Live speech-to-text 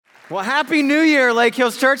Well, Happy New Year, Lake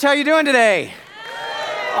Hills Church. How you doing today?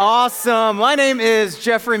 Awesome. My name is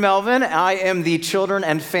Jeffrey Melvin. I am the children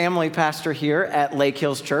and family pastor here at Lake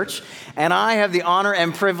Hills Church, and I have the honor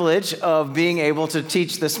and privilege of being able to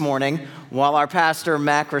teach this morning while our pastor,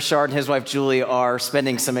 Mac Richard, and his wife, Julie, are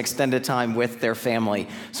spending some extended time with their family.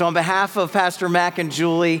 So on behalf of Pastor Mac and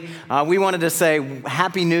Julie, we wanted to say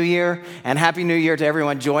Happy New Year, and Happy New Year to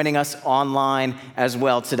everyone joining us online as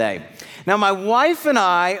well today. Now, my wife and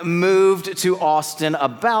I moved to Austin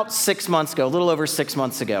about 6 months ago, a little over 6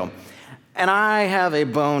 months ago, and I have a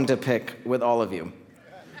bone to pick with all of you.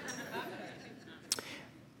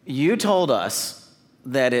 You told us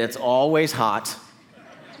that it's always hot,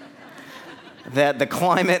 that the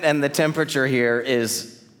climate and the temperature here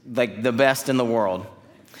is like the best in the world,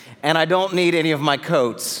 and I don't need any of my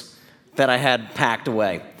coats that I had packed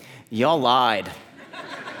away. Y'all lied.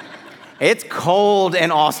 It's cold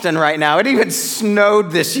in Austin right now. It even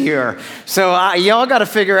snowed this year. So y'all got to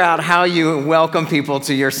figure out how you welcome people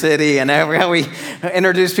to your city and how we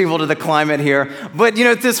introduce people to the climate here. But,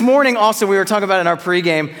 this morning also, we were talking about in our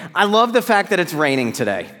pregame, I love the fact that it's raining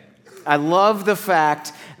today. I love the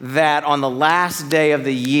fact that on the last day of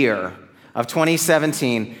the year of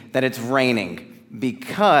 2017, that it's raining,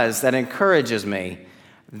 because that encourages me,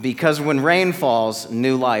 because when rain falls,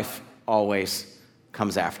 new life always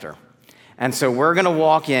comes after. And so we're going to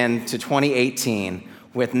walk into 2018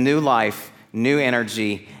 with new life, new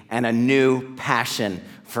energy, and a new passion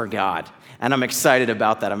for God. And I'm excited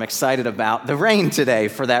about that. I'm excited about the rain today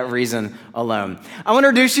for that reason alone. I want to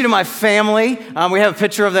introduce you to my family. We have a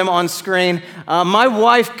picture of them on screen. My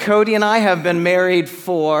wife, Cody, and I have been married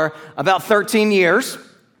for about 13 years.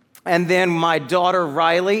 And then my daughter,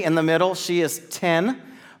 Riley, in the middle, she is 10.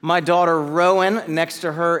 My daughter, Rowan, next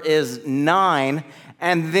to her is 9.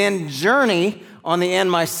 And then Journey, on the end,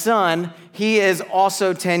 my son, he is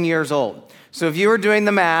also 10 years old. So if you were doing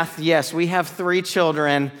the math, yes, we have 3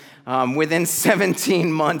 children within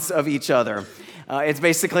 17 months of each other. It's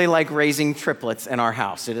basically like raising triplets in our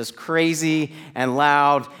house. It is crazy and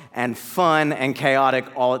loud and fun and chaotic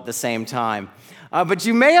all at the same time. But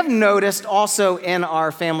you may have noticed also in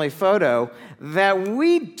our family photo that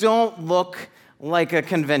we don't look like a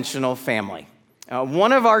conventional family.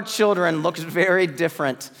 One of our children looks very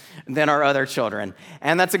different than our other children,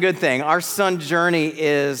 and that's a good thing. Our son, Journey,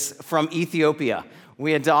 is from Ethiopia.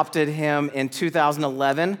 We adopted him in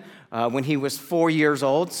 2011 when he was 4 years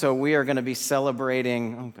old, so we are going to be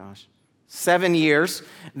celebrating, 7 years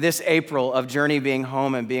this April of Journey being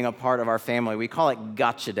home and being a part of our family. We call it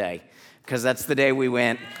Gotcha Day, because that's the day we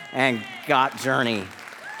went and got Journey.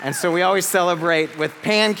 And so we always celebrate with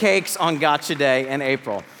pancakes on Gotcha Day in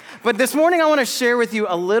April. But this morning, I want to share with you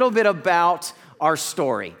a little bit about our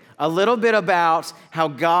story, a little bit about how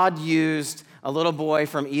God used a little boy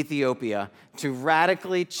from Ethiopia to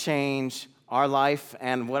radically change our life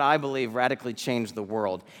and what I believe radically change the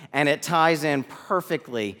world. And it ties in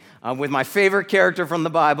perfectly with my favorite character from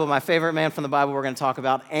the Bible, my favorite man from the Bible we're going to talk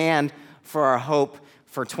about, and for our hope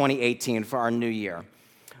for 2018, for our new year.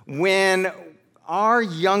 When our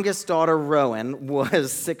youngest daughter, Rowan,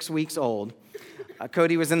 was 6 weeks old,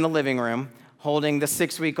 Cody was in the living room holding the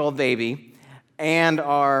 6-week-old baby and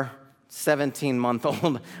our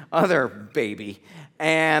 17-month-old other baby.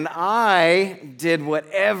 And I did what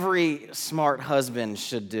every smart husband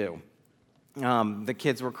should do. The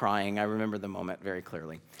kids were crying. I remember the moment very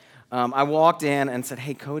clearly. I walked in and said,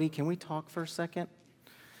 "Hey, Cody, can we talk for a second?"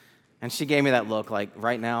 And she gave me that look like,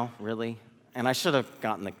 "Right now? Really?" And I should have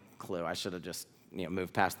gotten the clue. I should have just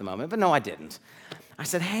moved past the moment. But no, I didn't. I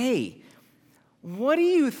said, "Hey, what do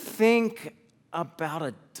you think about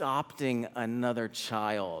adopting another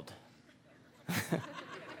child?"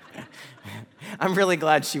 I'm really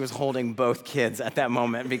glad she was holding both kids at that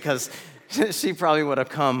moment, because she probably would have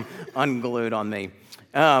come unglued on me.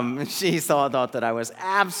 She thought that I was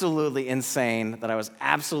absolutely insane, that I was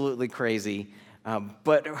absolutely crazy.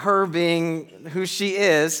 But her being who she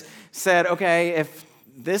is said, "Okay, if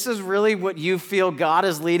this is really what you feel God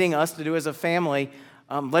is leading us to do as a family,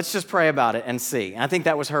 let's just pray about it and see." I think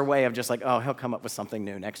that was her way of just like, he'll come up with something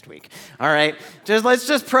new next week. All right, let's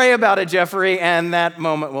just pray about it, Jeffrey, and that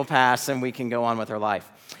moment will pass and we can go on with our life.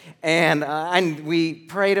 And we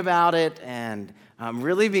prayed about it and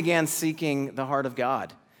really began seeking the heart of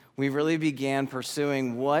God. We really began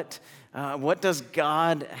pursuing what does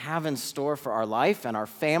God have in store for our life and our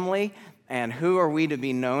family, and who are we to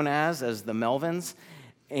be known as the Melvins.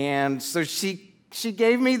 And so she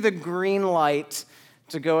gave me the green light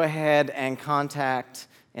to go ahead and contact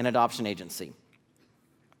an adoption agency.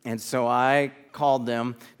 And so I called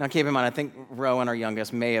them. Now, keep in mind, I think Rowan, our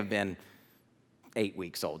youngest, may have been 8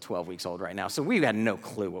 weeks old, 12 weeks old right now. So we had no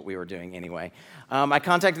clue what we were doing anyway. I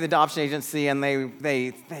contacted the adoption agency, and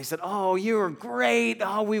they said, oh, you are great.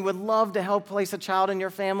 Oh, we would love to help place a child in your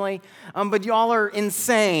family. But y'all are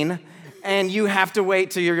insane, and you have to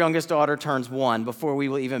wait till your youngest daughter turns 1 before we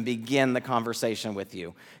will even begin the conversation with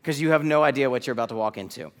you, because you have no idea what you're about to walk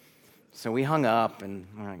into. So we hung up, and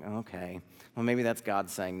we're like, okay, well, maybe that's God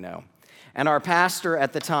saying no. And our pastor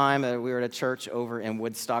at the time, we were at a church over in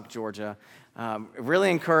Woodstock, Georgia,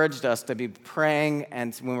 really encouraged us to be praying,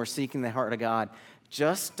 and when we're seeking the heart of God,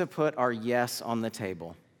 just to put our yes on the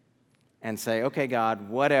table and say, okay, God,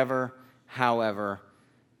 whatever, however,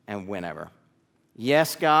 and whenever.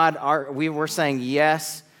 Yes, God, we were saying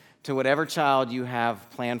yes to whatever child you have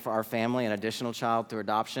planned for our family, an additional child through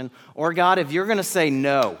adoption. Or God, if you're going to say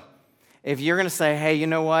no, if you're going to say, hey, you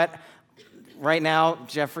know what? Right now,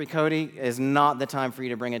 Jeffrey Cody, is not the time for you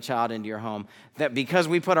to bring a child into your home. That because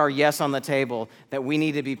we put our yes on the table, that we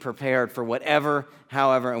need to be prepared for whatever,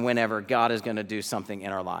 however, and whenever God is going to do something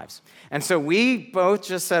in our lives. And so we both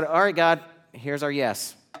just said, all right, God, here's our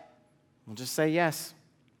yes. We'll just say yes.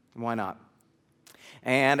 Why not?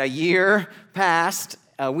 And a year passed,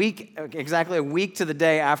 exactly a week to the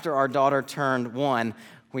day after our daughter turned 1,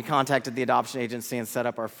 we contacted the adoption agency and set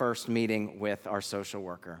up our first meeting with our social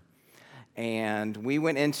worker. And we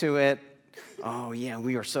went into it, oh yeah,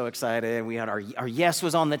 we were so excited. We had our yes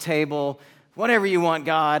was on the table, whatever you want,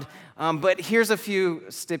 God. But here's a few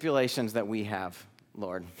stipulations that we have,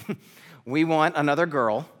 Lord. We want another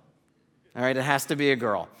girl, all right? It has to be a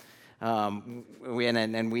girl.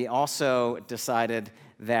 And we also decided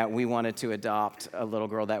that we wanted to adopt a little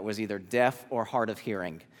girl that was either deaf or hard of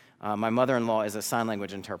hearing. My mother-in-law is a sign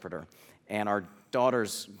language interpreter, and our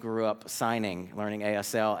daughters grew up learning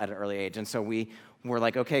ASL at an early age. And so we were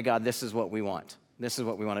like, okay, God, this is what we want. This is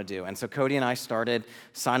what we want to do. And so Cody and I started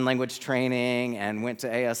sign language training and went to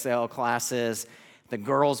ASL classes. The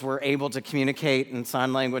girls were able to communicate in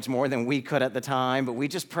sign language more than we could at the time, but we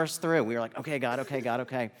just pressed through. We were like, okay, God, okay, God,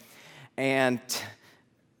 okay. And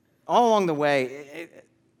all along the way,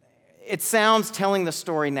 it sounds, telling the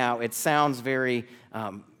story now, it sounds very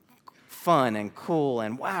fun and cool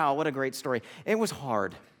and wow, what a great story. It was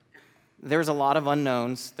hard. There was a lot of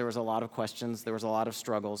unknowns. There was a lot of questions. There was a lot of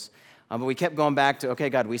struggles. But we kept going back to,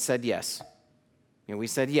 okay, God, we said yes. We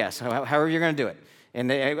said yes, however you're going to do it.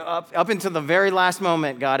 And up until the very last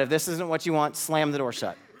moment, God, if this isn't what you want, slam the door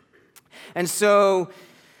shut. And so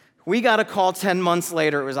we got a call 10 months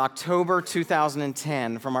later. It was October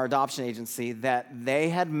 2010 from our adoption agency that they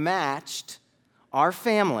had matched our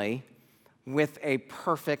family with a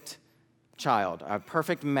perfect child, a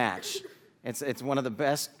perfect match. It's one of the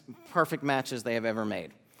best perfect matches they have ever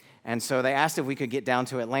made. And so they asked if we could get down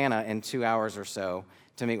to Atlanta in 2 hours or so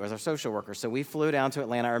to meet with our social worker. So we flew down to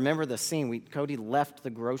Atlanta. I remember the scene. Cody left the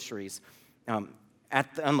groceries on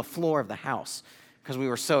the floor of the house because we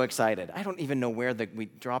were so excited. I don't even know where we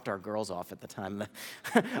dropped our girls off at the time.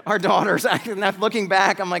 Our daughters, looking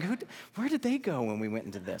back, I'm like, where did they go when we went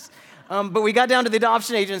into this? But we got down to the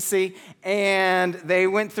adoption agency, and they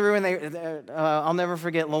went through, and I'll never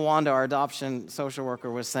forget LaWanda, our adoption social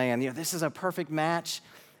worker, was saying, this is a perfect match.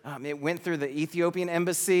 It went through the Ethiopian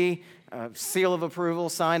embassy, seal of approval,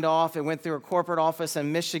 signed off. It went through a corporate office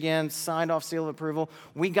in Michigan, signed off, seal of approval.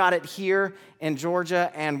 We got it here in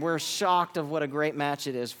Georgia, and we're shocked of what a great match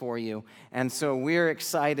it is for you. And so we're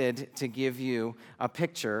excited to give you a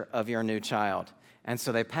picture of your new child. And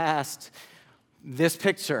so they passed this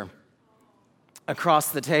picture across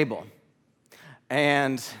the table.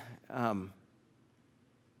 And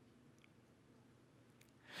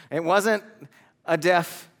it wasn't a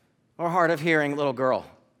deaf or hard of hearing little girl.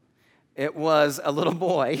 It was a little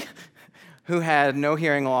boy who had no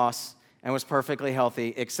hearing loss and was perfectly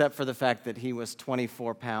healthy, except for the fact that he was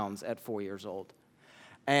 24 pounds at 4 years old.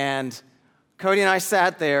 And Cody and I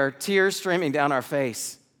sat there, tears streaming down our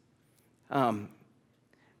face, in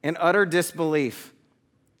utter disbelief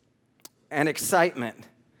and excitement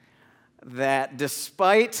that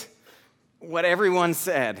despite what everyone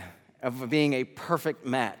said of being a perfect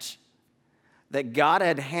match, that God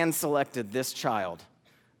had hand-selected this child,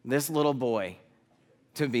 this little boy,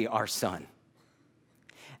 to be our son.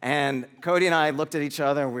 And Cody and I looked at each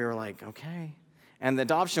other, and we were like, okay. And the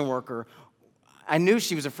adoption worker, I knew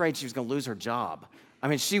she was afraid she was going to lose her job. I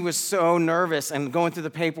mean, she was so nervous and going through the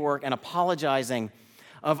paperwork and apologizing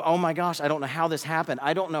of, oh my gosh, I don't know how this happened.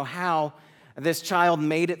 I don't know how this child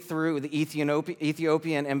made it through the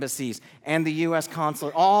Ethiopian embassies and the U.S.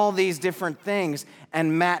 consulate, all these different things,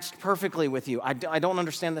 and matched perfectly with you. I don't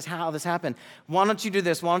understand how this happened. Why don't you do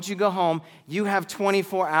this? Why don't you go home? You have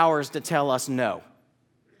 24 hours to tell us no.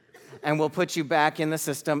 and we'll put you back in the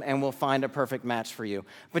system, and we'll find a perfect match for you.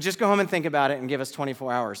 But just go home and think about it and give us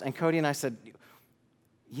 24 hours. And Cody and I said,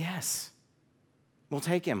 yes, we'll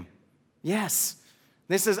take him. Yes.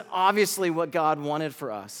 This is obviously what God wanted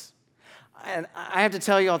for us. And I have to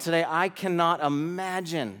tell you all today, I cannot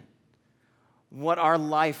imagine what our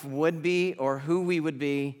life would be or who we would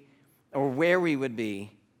be or where we would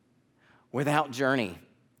be without Journey.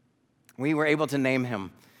 We were able to name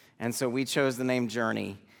him, and so we chose the name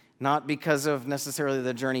Journey, not because of necessarily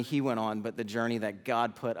the journey he went on, but the journey that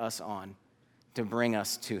God put us on to bring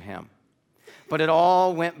us to him. But it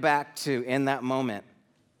all went back to, in that moment,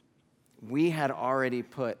 we had already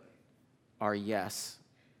put our yes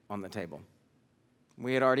on the table.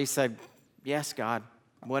 We had already said, yes, God,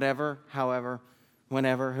 whatever, however,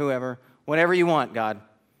 whenever, whoever, whatever you want, God.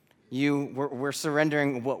 We're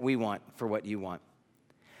surrendering what we want for what you want.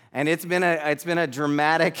 And it's been a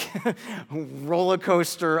dramatic roller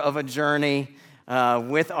coaster of a journey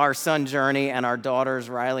with our son Journey and our daughters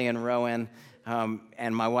Riley and Rowan.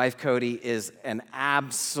 And my wife Cody is an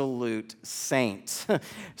absolute saint.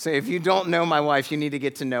 So if you don't know my wife, you need to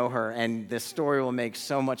get to know her, and this story will make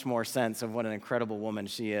so much more sense of what an incredible woman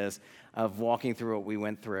she is, of walking through what we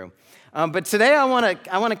went through. But today I want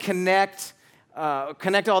to connect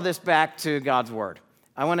all this back to God's Word.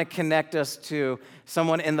 I want to connect us to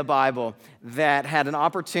someone in the Bible that had an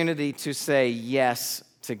opportunity to say yes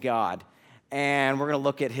to God, and we're going to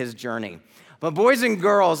look at his journey. But boys and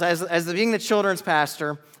girls, as being the children's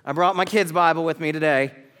pastor, I brought my kids' Bible with me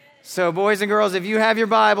today. So boys and girls, if you have your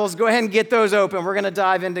Bibles, go ahead and get those open. We're going to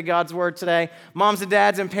dive into God's Word today. Moms and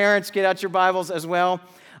dads and parents, get out your Bibles as well.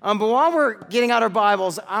 But while we're getting out our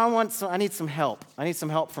Bibles, I need some help. I need some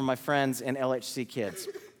help from my friends in LHC Kids.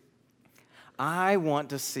 I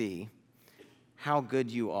want to see how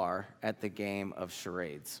good you are at the game of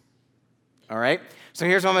charades. All right? So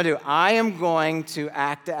here's what I'm going to do. I am going to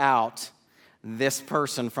act out this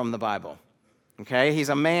person from the Bible. Okay? He's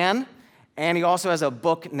a man, and he also has a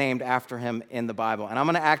book named after him in the Bible. And I'm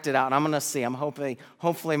going to act it out, and I'm going to see.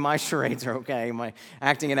 Hopefully my charades are okay, my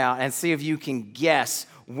acting it out, and see if you can guess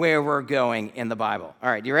where we're going in the Bible.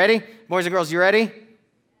 All right, you ready? Boys and girls, you ready?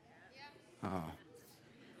 Oh.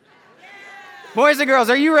 Boys and girls,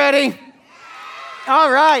 are you ready? All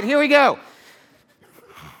right, here we go.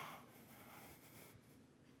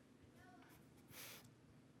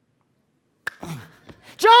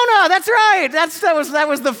 Jonah, that's right. That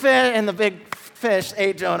was the fish, and the big fish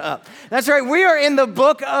ate Jonah up. That's right. We are in the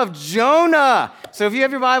book of Jonah. So if you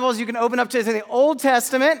have your Bibles, you can open up to the Old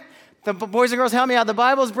Testament. The boys and girls, help me out. The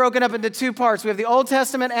Bible is broken up into two parts. We have the Old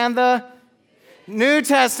Testament and the New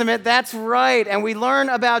Testament. That's right. And we learn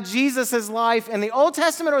about Jesus' life in the Old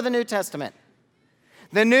Testament or the New Testament?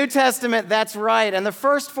 The New Testament, that's right. And the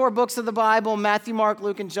first four books of the Bible, Matthew, Mark,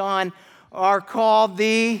 Luke, and John, are called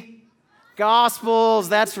the Gospels.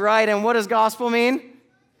 That's right. And what does gospel mean?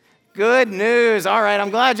 Good news. All right. I'm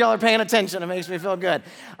glad y'all are paying attention. It makes me feel good.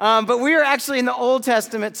 But we are actually in the Old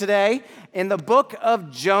Testament today in the book of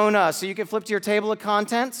Jonah. So you can flip to your table of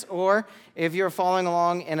contents, or if you're following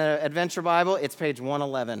along in an adventure Bible, it's page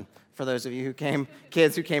 111. For those of you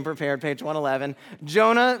kids who came prepared, page 111.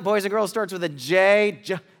 Jonah, boys and girls, starts with a J,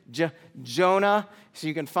 Jonah. So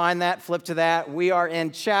you can find that, flip to that. We are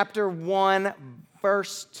in chapter 1,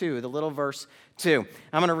 verse 2, the little verse 2.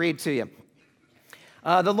 I'm going to read to you.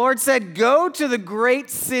 The Lord said, "Go to the great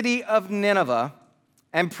city of Nineveh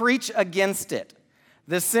and preach against it.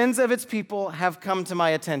 The sins of its people have come to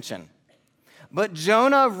my attention." But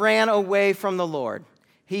Jonah ran away from the Lord.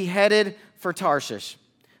 He headed for Tarshish.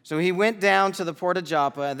 So he went down to the port of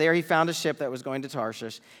Joppa. There he found a ship that was going to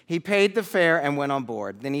Tarshish. He paid the fare and went on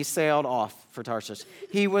board. Then he sailed off for Tarshish.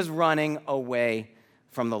 He was running away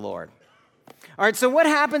from the Lord. All right, so what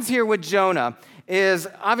happens here with Jonah is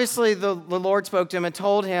obviously the Lord spoke to him and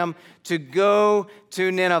told him to go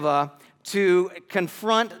to Nineveh to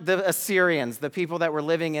confront the Assyrians, the people that were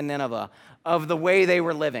living in Nineveh, of the way they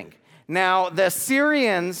were living. Now, the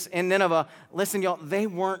Assyrians in Nineveh, listen, y'all, they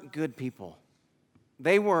weren't good people.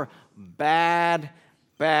 They were bad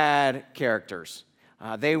characters.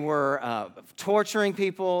 They were torturing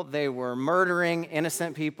people. They were murdering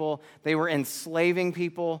innocent people. They were enslaving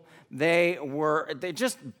people. They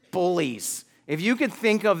just bullies. If you could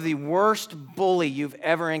think of the worst bully you've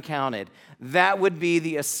ever encountered, that would be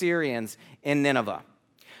the Assyrians in Nineveh.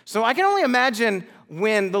 So I can only imagine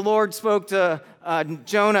when the Lord spoke to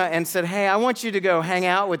Jonah and said, "Hey, I want you to go hang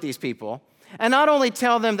out with these people. And not only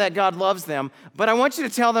tell them that God loves them, but I want you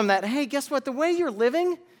to tell them that, hey, guess what? The way you're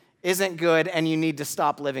living isn't good, and you need to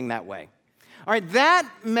stop living that way." All right, that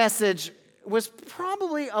message was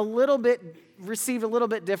probably a little bit received a little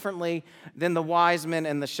bit differently than the wise men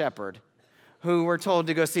and the shepherd who were told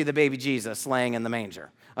to go see the baby Jesus laying in the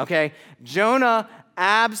manger. Okay? Jonah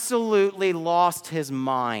absolutely lost his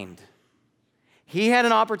mind. He had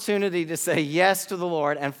an opportunity to say yes to the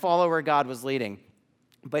Lord and follow where God was leading.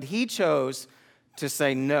 But he chose to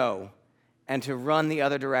say no and to run the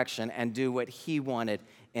other direction and do what he wanted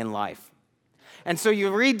in life. And so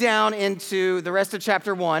you read down into the rest of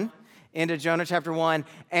chapter 1, into Jonah chapter 1,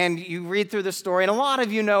 and you read through the story. And a lot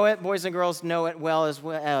of you know it. Boys and girls know it well as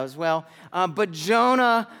well. But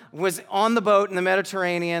Jonah was on the boat in the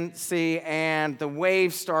Mediterranean Sea, and the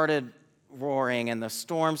waves started roaring, and the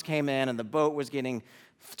storms came in, and the boat was getting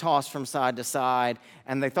tossed from side to side,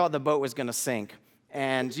 and they thought the boat was going to sink.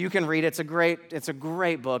 And you can read it. It's a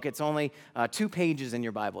great book. It's only 2 pages in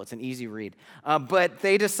your Bible. It's an easy read. But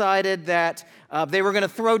they decided that they were going to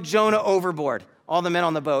throw Jonah overboard, all the men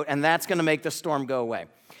on the boat, and that's going to make the storm go away.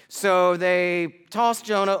 So they tossed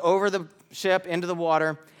Jonah over the ship into the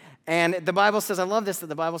water, and the Bible says, I love this, that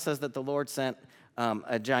the Bible says that the Lord sent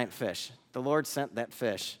a giant fish. The Lord sent that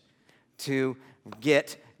fish to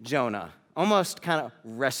get Jonah, almost kind of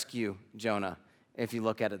rescue Jonah, if you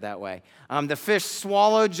look at it that way. The fish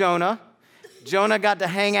swallowed Jonah. Jonah got to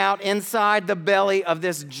hang out inside the belly of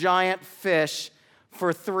this giant fish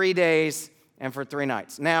for 3 days and for 3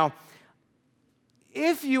 nights. Now,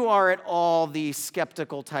 if you are at all the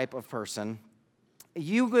skeptical type of person,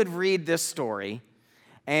 you could read this story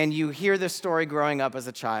and you hear this story growing up as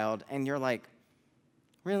a child and you're like,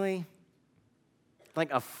 really?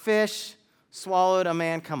 Like a fish swallowed a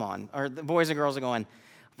man? Come on. Or the boys and girls are going,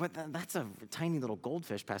 but that's a tiny little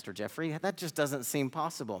goldfish, Pastor Jeffrey. That just doesn't seem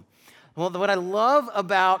possible. Well, what I love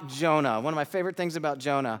about Jonah, one of my favorite things about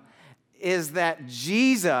Jonah, is that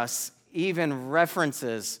Jesus even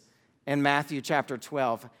references in Matthew chapter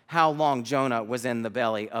 12 how long Jonah was in the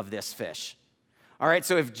belly of this fish. All right,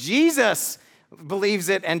 so if Jesus believes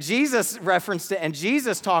it and Jesus referenced it and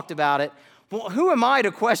Jesus talked about it, well, who am I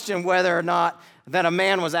to question whether or not that a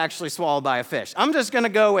man was actually swallowed by a fish? I'm just going to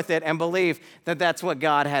go with it and believe that that's what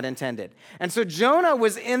God had intended. And so Jonah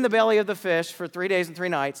was in the belly of the fish for 3 days and 3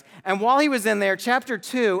 nights. And while he was in there, chapter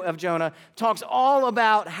 2 of Jonah talks all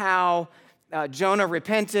about how Jonah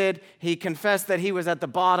repented. He confessed that he was at the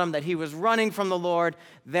bottom, that he was running from the Lord,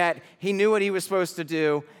 that he knew what he was supposed to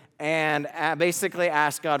do, and basically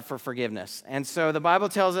asked God for forgiveness. And so the Bible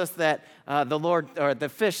tells us that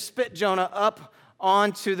the fish spit Jonah up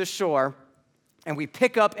onto the shore, and we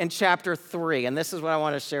pick up in chapter 3, and this is what I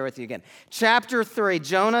want to share with you again. Chapter 3,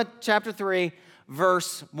 Jonah chapter 3,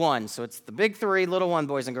 verse 1. So it's the big 3, little 1,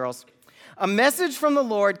 boys and girls. A message from the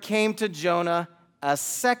Lord came to Jonah a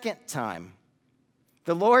second time.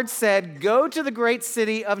 The Lord said, "Go to the great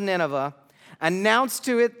city of Nineveh, announce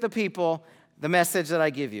to it the people the message that I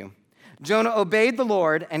give you." Jonah obeyed the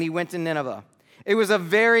Lord, and he went to Nineveh. It was a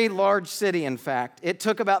very large city, in fact. It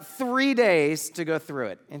took about 3 days to go through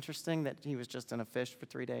it. Interesting that he was just in a fish for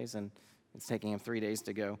 3 days, and it's taking him 3 days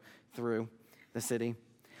to go through the city.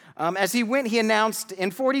 As he went, he announced, "In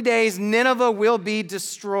 40 days, Nineveh will be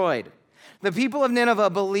destroyed." The people of Nineveh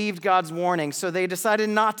believed God's warning, so they decided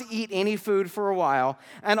not to eat any food for a while,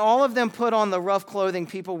 and all of them put on the rough clothing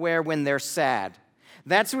people wear when they're sad.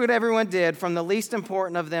 That's what everyone did, from the least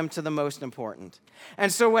important of them to the most important.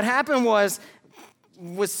 And so what happened was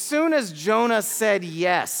as soon as Jonah said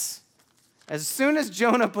yes, as soon as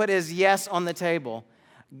Jonah put his yes on the table,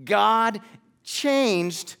 God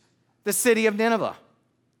changed the city of Nineveh.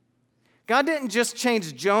 God didn't just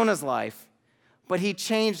change Jonah's life, but he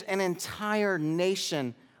changed an entire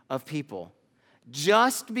nation of people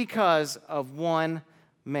just because of one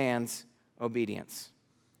man's obedience.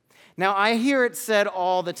 Now, I hear it said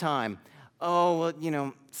all the time, oh,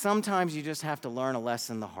 well, sometimes you just have to learn a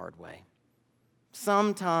lesson the hard way.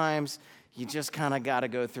 Sometimes you just kind of got to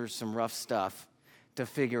go through some rough stuff to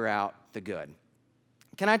figure out the good.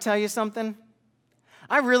 Can I tell you something?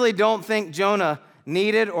 I really don't think Jonah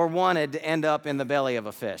needed or wanted to end up in the belly of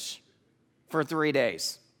a fish for 3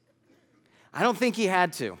 days. I don't think he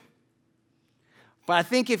had to. But I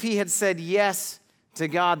think if he had said yes to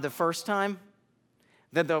God the first time,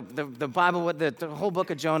 that the Bible, the whole book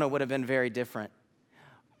of Jonah would have been very different.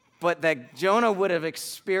 But that Jonah would have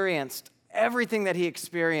experienced everything that he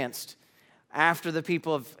experienced after the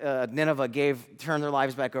people of Nineveh turned their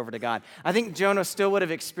lives back over to God. I think Jonah still would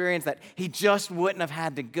have experienced that. He just wouldn't have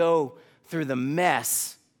had to go through the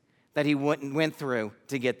mess that he went through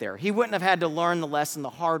to get there. He wouldn't have had to learn the lesson the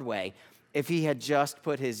hard way if he had just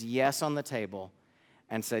put his yes on the table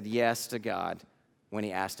and said yes to God when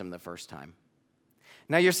he asked him the first time.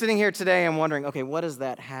 Now, you're sitting here today and wondering, okay, what does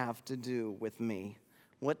that have to do with me?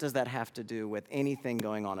 what does that have to do with anything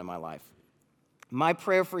going on in my life? My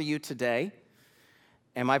prayer for you today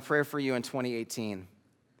and my prayer for you in 2018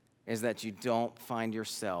 is that you don't find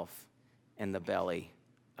yourself in the belly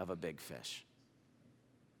of a big fish.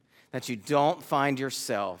 That you don't find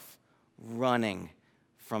yourself running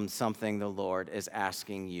from something the Lord is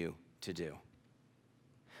asking you to do.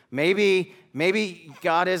 Maybe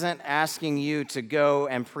God isn't asking you to go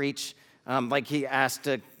and preach like he asked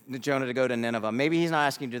Jonah to go to Nineveh. Maybe he's not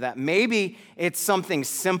asking you to do that. Maybe it's something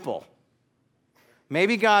simple.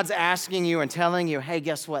 Maybe God's asking you and telling you, hey,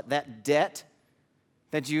 guess what? That debt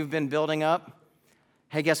that you've been building up,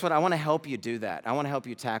 hey, guess what? I want to help you do that. I want to help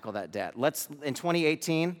you tackle that debt. In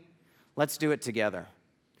 2018, let's do it together.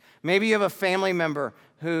 Maybe you have a family member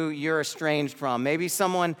who you're estranged from. Maybe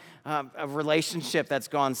someone, a relationship that's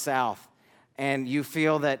gone south, and you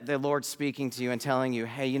feel that the Lord's speaking to you and telling you,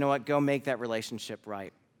 hey, you know what? Go make that relationship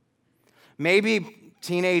right. Maybe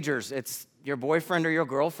teenagers, it's your boyfriend or your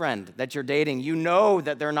girlfriend that you're dating. You know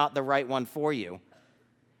that they're not the right one for you,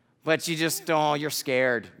 but you're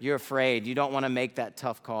scared. You're afraid. You don't want to make that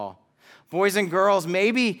tough call. Boys and girls,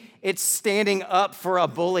 maybe it's standing up for a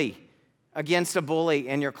bully, against a bully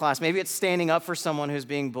in your class. Maybe it's standing up for someone who's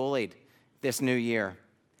being bullied this new year.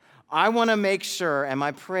 I want to make sure, and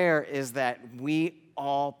my prayer is that we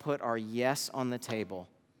all put our yes on the table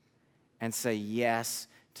and say yes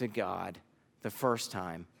to God the first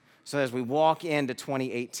time. So as we walk into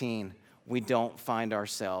 2018, we don't find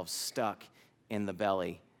ourselves stuck in the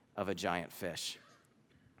belly of a giant fish.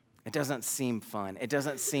 It doesn't seem fun. It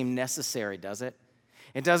doesn't seem necessary, does it?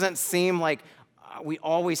 It doesn't seem like we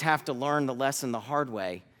always have to learn the lesson the hard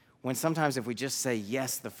way, when sometimes if we just say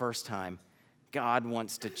yes the first time, God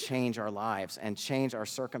wants to change our lives and change our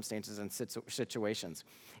circumstances and situations.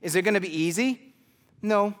 Is it going to be easy?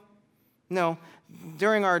 No.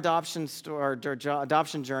 During our adoption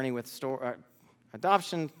journey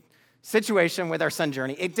adoption situation with our son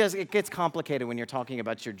Journey, it gets complicated when you're talking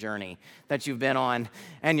about your journey that you've been on,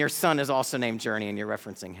 and your son is also named Journey, and you're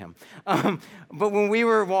referencing him. But when we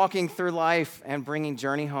were walking through life and bringing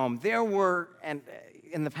Journey home, and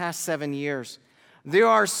in the past 7 years, there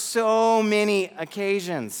are so many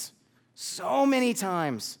occasions, so many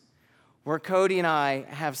times where Cody and I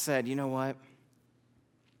have said, you know what?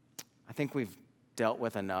 I think we've dealt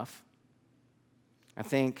with enough. I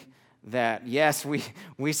think that, yes,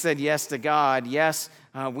 we said yes to God. Yes,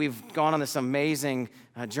 we've gone on this amazing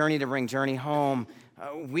journey to bring Journey home.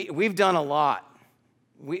 We've done a lot.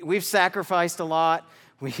 We've sacrificed a lot.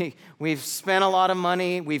 We've spent a lot of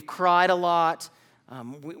money. We've cried a lot.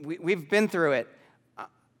 We've been through it.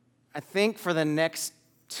 I think for the next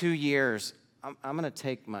 2 years, I'm going to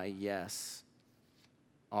take my yes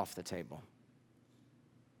off the table.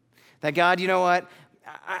 That God, you know what?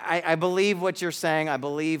 I believe what you're saying. I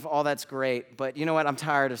believe all that's great. But you know what? I'm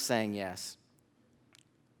tired of saying yes.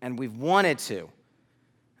 And we've wanted to.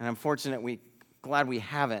 And I'm glad we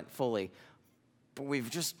haven't fully. But we've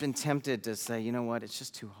just been tempted to say, you know what? It's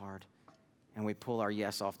just too hard. And we pull our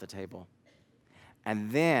yes off the table. And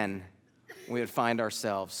then we would find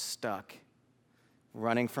ourselves stuck,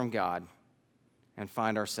 running from God, and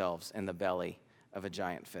find ourselves in the belly of a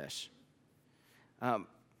giant fish.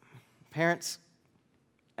 Parents,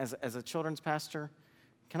 as a children's pastor,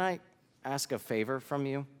 can I ask a favor from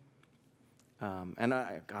you?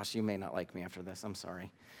 Gosh, you may not like me after this. I'm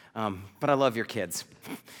sorry. But I love your kids.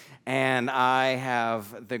 And I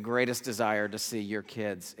have the greatest desire to see your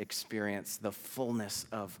kids experience the fullness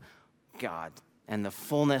of God and the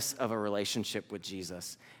fullness of a relationship with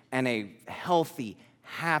Jesus and a healthy,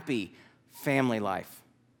 happy family life.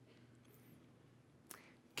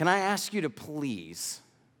 Can I ask you to please,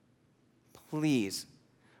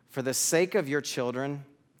 for the sake of your children,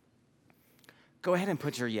 go ahead and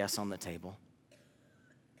put your yes on the table.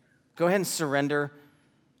 Go ahead and surrender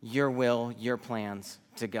your will, your plans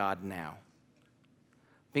to God now.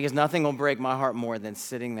 Because nothing will break my heart more than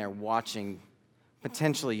sitting there watching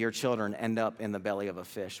potentially your children end up in the belly of a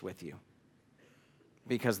fish with you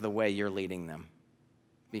because the way you're leading them,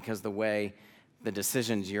 because the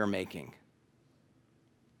decisions you're making.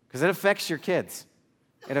 Because it affects your kids.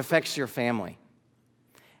 It affects your family.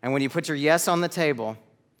 And when you put your yes on the table,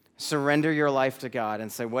 surrender your life to God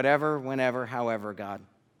and say, whatever, whenever, however, God,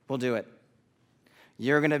 we'll do it.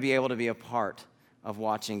 You're going to be able to be a part of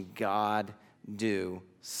watching God do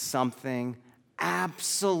something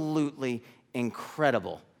absolutely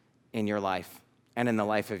incredible in your life and in the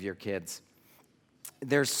life of your kids.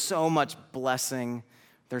 There's so much blessing,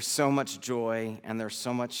 there's so much joy, and there's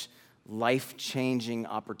so much life-changing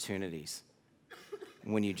opportunities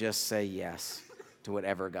when you just say yes to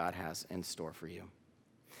whatever God has in store for you.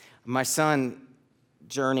 My son,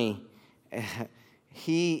 Journey,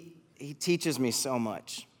 he teaches me so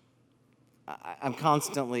much. I'm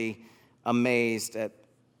constantly amazed at,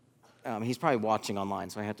 he's probably watching online,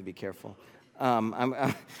 so I have to be careful. I'm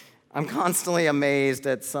constantly amazed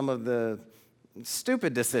at some of the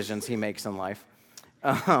stupid decisions he makes in life.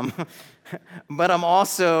 But I'm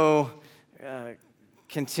also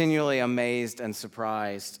continually amazed and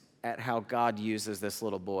surprised at how God uses this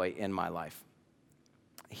little boy in my life.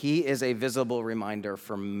 He is a visible reminder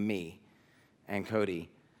for me and Cody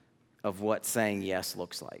of what saying yes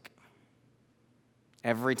looks like.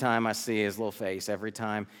 Every time I see his little face, every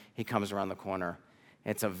time he comes around the corner,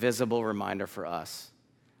 it's a visible reminder for us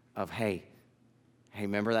of, hey,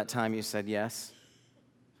 remember that time you said yes?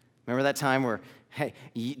 Remember that time where, hey,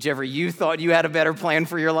 Jeffrey, you thought you had a better plan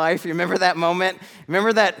for your life? You remember that moment?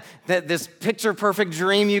 Remember that this picture-perfect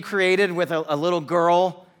dream you created with a little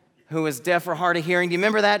girl who was deaf or hard of hearing? Do you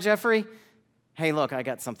remember that, Jeffrey? Hey, look, I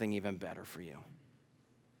got something even better for you.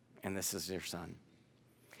 And this is your son.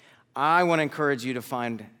 I want to encourage you to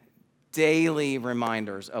find daily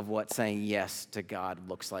reminders of what saying yes to God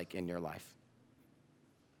looks like in your life.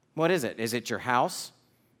 What is it? Is it your house?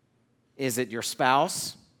 Is it your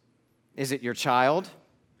spouse? Is it your child?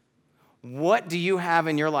 What do you have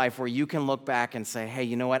in your life where you can look back and say, hey,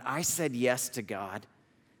 you know what? I said yes to God,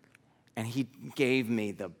 and he gave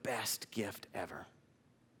me the best gift ever.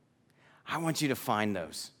 I want you to find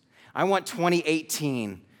those. I want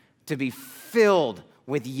 2018 to be filled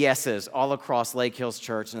with yeses all across Lake Hills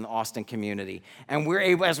Church and the Austin community. And we're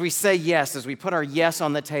able, as we say yes, as we put our yes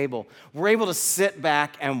on the table, we're able to sit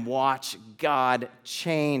back and watch God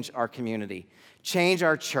change our community, change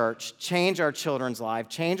our church, change our children's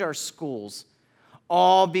lives, change our schools,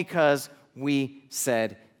 all because we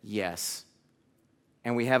said yes.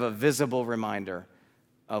 And we have a visible reminder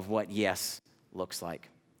of what yes looks like.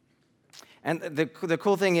 And the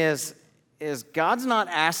cool thing is God's not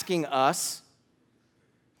asking us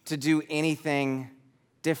to do anything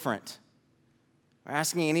different or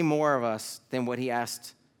asking any more of us than what he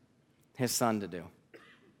asked his son to do.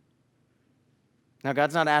 Now,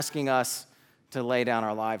 God's not asking us to lay down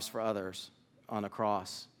our lives for others on a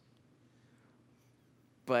cross.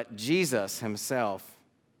 But Jesus himself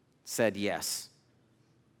said yes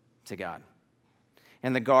to God.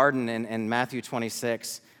 In the garden in Matthew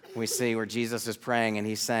 26, we see where Jesus is praying and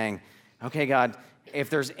he's saying, okay, God, if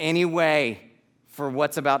there's any way for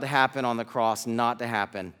what's about to happen on the cross not to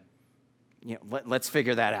happen, let's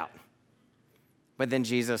figure that out. But then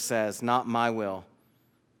Jesus says, not my will,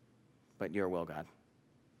 but your will, God.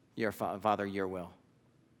 Your Father, your will.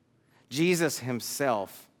 Jesus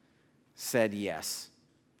himself said yes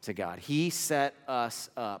to God. He set us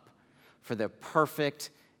up for the perfect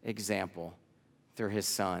example through his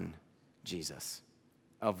son, Jesus,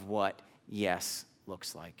 of what yes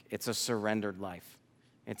looks like. It's a surrendered life.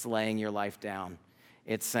 It's laying your life down.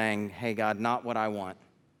 It's saying, hey, God, not what I want.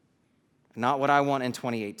 Not what I want in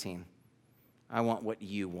 2018. I want what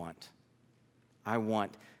you want. I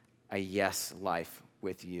want a yes life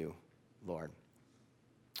with you, Lord.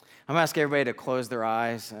 I'm going to ask everybody to close their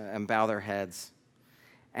eyes and bow their heads.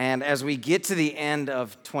 And as we get to the end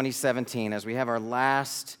of 2017, as we have our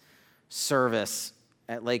last service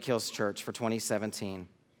at Lake Hills Church for 2017,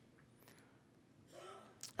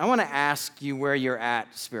 I want to ask you where you're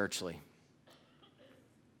at spiritually.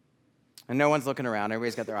 And no one's looking around.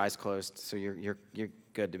 Everybody's got their eyes closed, so you're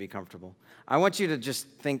good to be comfortable. I want you to just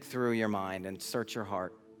think through your mind and search your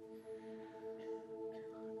heart.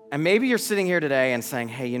 And maybe you're sitting here today and saying,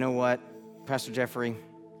 hey, you know what, Pastor Jeffrey?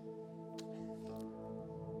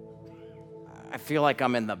 I feel like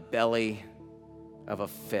I'm in the belly of a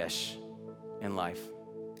fish in life.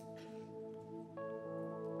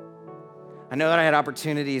 I know that I had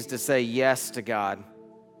opportunities to say yes to God.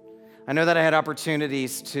 I know that I had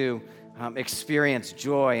opportunities to experience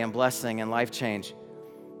joy and blessing and life change.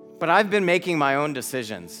 But I've been making my own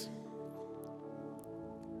decisions.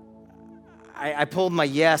 I pulled my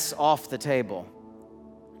yes off the table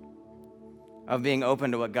of being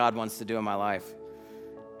open to what God wants to do in my life.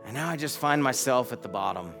 And now I just find myself at the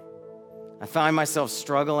bottom. I find myself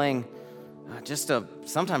struggling just to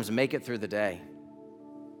sometimes make it through the day.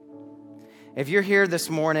 If you're here this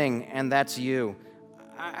morning and that's you,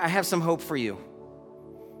 I have some hope for you.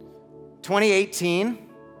 2018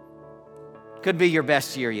 could be your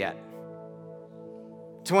best year yet.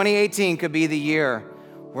 2018 could be the year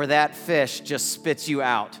where that fish just spits you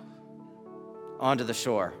out onto the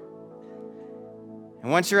shore. And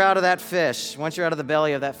once you're out of that fish, once you're out of the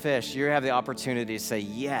belly of that fish, you have the opportunity to say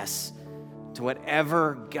yes to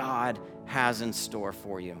whatever God has in store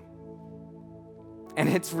for you. And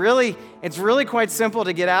it's really quite simple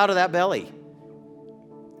to get out of that belly.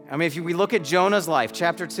 I mean, if we look at Jonah's life,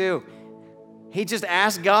 chapter 2, he just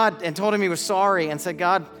asked God and told him he was sorry and said,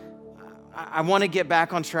 God, I want to get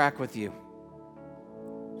back on track with you.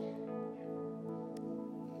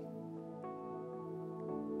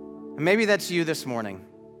 And maybe that's you this morning.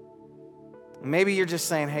 Maybe you're just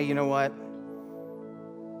saying, hey, you know what?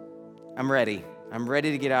 I'm ready. I'm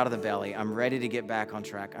ready to get out of the belly. I'm ready to get back on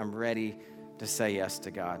track. I'm ready to say yes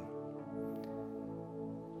to God.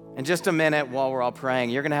 In just a minute, while we're all praying,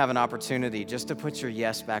 you're going to have an opportunity just to put your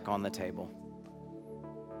yes back on the table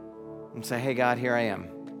and say, hey, God, here I am.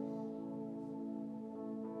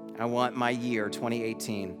 I want my year,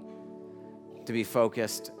 2018, to be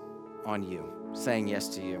focused on you, saying yes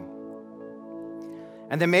to you.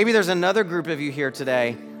 And then maybe there's another group of you here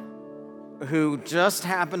today who just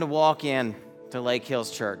happened to walk in to Lake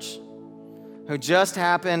Hills Church, who just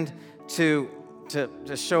happened to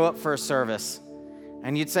show up for a service.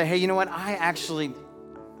 And you'd say, hey, you know what?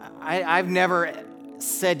 I've never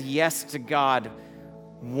said yes to God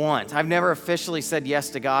once. I've never officially said yes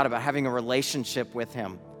to God about having a relationship with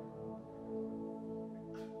him.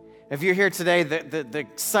 If you're here today, the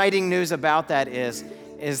exciting news about that is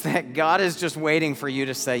that God is just waiting for you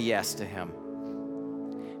to say yes to him.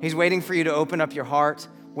 He's waiting for you to open up your heart,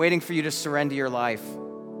 waiting for you to surrender your life.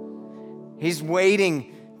 He's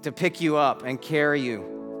waiting to pick you up and carry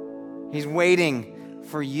you. He's waiting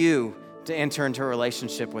for you to enter into a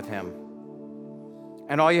relationship with him.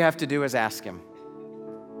 And all you have to do is ask him.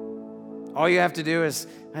 All you have to do is,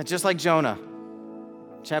 just like Jonah,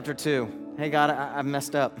 chapter 2. Hey, God, I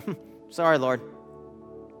messed up. Sorry, Lord.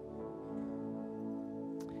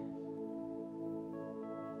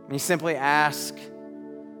 And you simply ask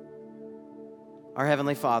our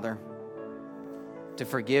Heavenly Father to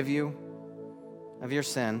forgive you of your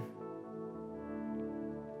sin.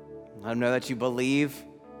 Let him know that you believe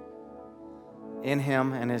in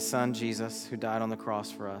him and his son, Jesus, who died on the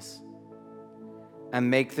cross for us. And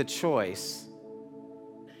make the choice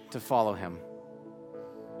to follow him,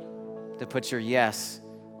 to put your yes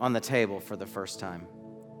on the table for the first time.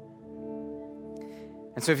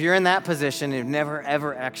 And so if you're in that position, you've never,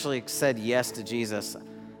 ever actually said yes to Jesus,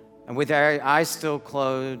 and with our eyes still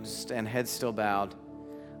closed and head still bowed,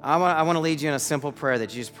 I want to lead you in a simple prayer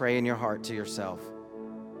that you just pray in your heart to yourself.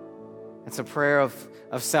 It's a prayer of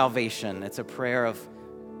salvation. It's a prayer of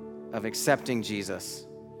accepting Jesus.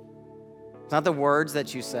 It's not the words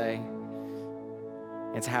that you say.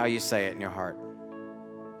 It's how you say it in your heart.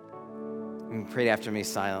 And pray after me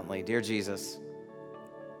silently. Dear Jesus,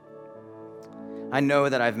 I know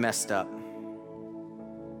that I've messed up.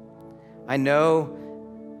 I know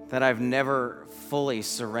that I've never fully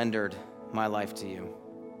surrendered my life to you.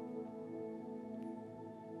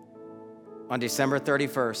 On December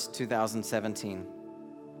 31st, 2017,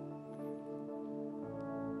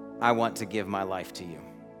 I want to give my life to you.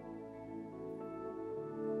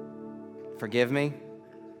 Forgive me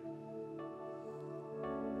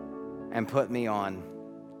and put me on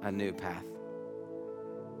a new path.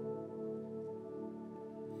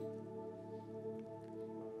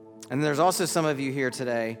 And there's also some of you here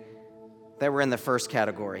today that were in the first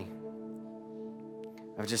category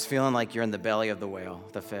of just feeling like you're in the belly of the whale,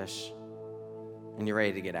 the fish, and you're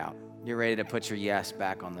ready to get out. You're ready to put your yes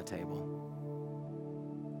back on the table.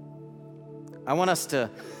 I want us to,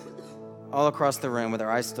 all across the room with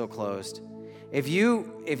our eyes still closed, if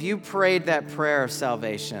you prayed that prayer of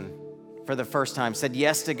salvation for the first time, said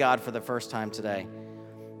yes to God for the first time today,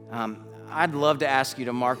 I'd love to ask you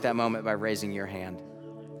to mark that moment by raising your hand.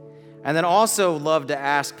 And then also love to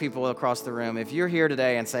ask people across the room, if you're here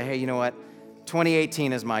today and say, hey, you know what?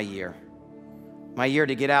 2018 is my year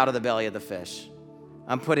to get out of the belly of the fish.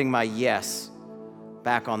 I'm putting my yes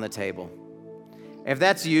back on the table. If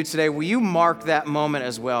that's you today, will you mark that moment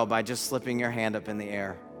as well by just slipping your hand up in the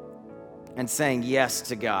air and saying yes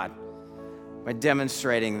to God, by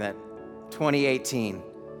demonstrating that 2018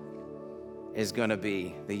 is going to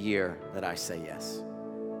be the year that I say yes.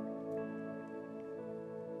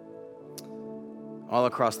 All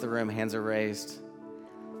across the room, hands are raised.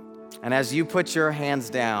 And as you put your hands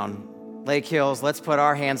down, Lake Hills, let's put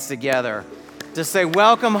our hands together to say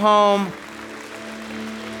welcome home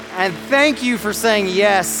and thank you for saying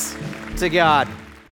yes to God.